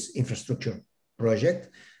of this infrastructure project,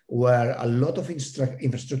 where a lot of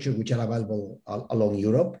infrastructure which are available along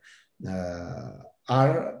Europe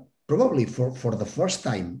are probably for the first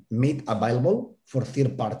time made available for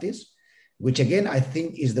third parties, which again, I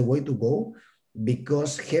think is the way to go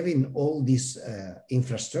because having all these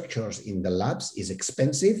infrastructures in the labs is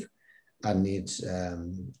expensive and it's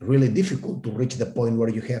really difficult to reach the point where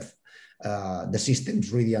you have the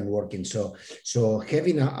systems ready and working. So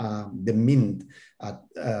having the means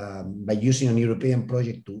by using an European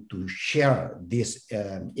project to share this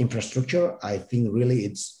infrastructure, I think really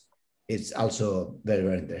it's also very,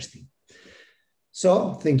 very interesting.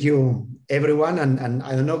 So thank you, everyone. And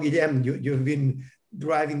I don't know, Guillem, you've been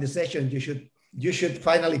driving the session. You should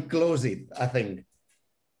finally close it, I think.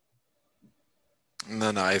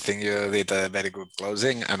 No, I think you did a very good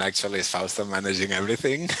closing, and actually it's Fausto managing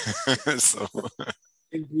everything. So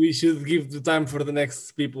we should give the time for the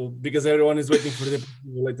next people because everyone is waiting for the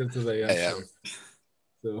later today. Yeah. Sure.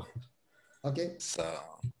 So Okay. So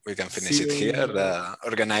we can finish it here. The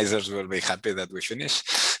organizers will be happy that we finish.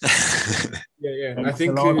 Yeah. Thanks I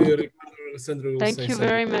think Alessandro will Thank say you something.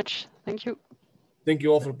 very much. Thank you. Thank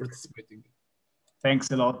you all for participating. Thanks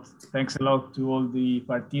a lot. Thanks a lot to all the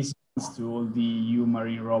participants, to all the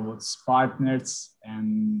EUMR Robots partners,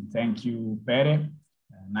 and thank you, Pere.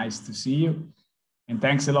 Nice to see you. And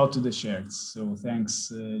thanks a lot to the shares. So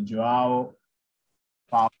thanks, Joao,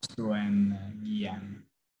 Fausto, and Ian.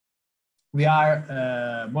 We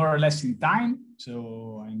are more or less in time,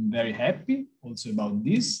 so I'm very happy also about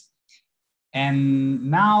this. And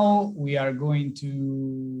now we are going to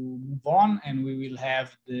move on, and we will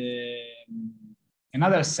have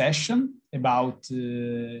another session about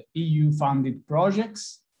EU-funded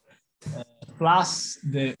projects, plus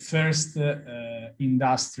the first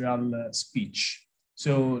industrial speech.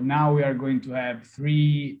 So now we are going to have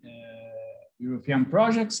 3 European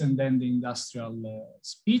projects and then the industrial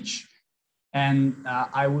speech. And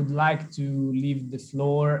I would like to leave the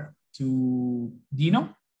floor to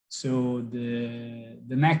Dino. So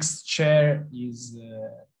the next chair is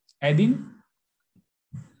Edin.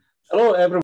 Hello, everyone.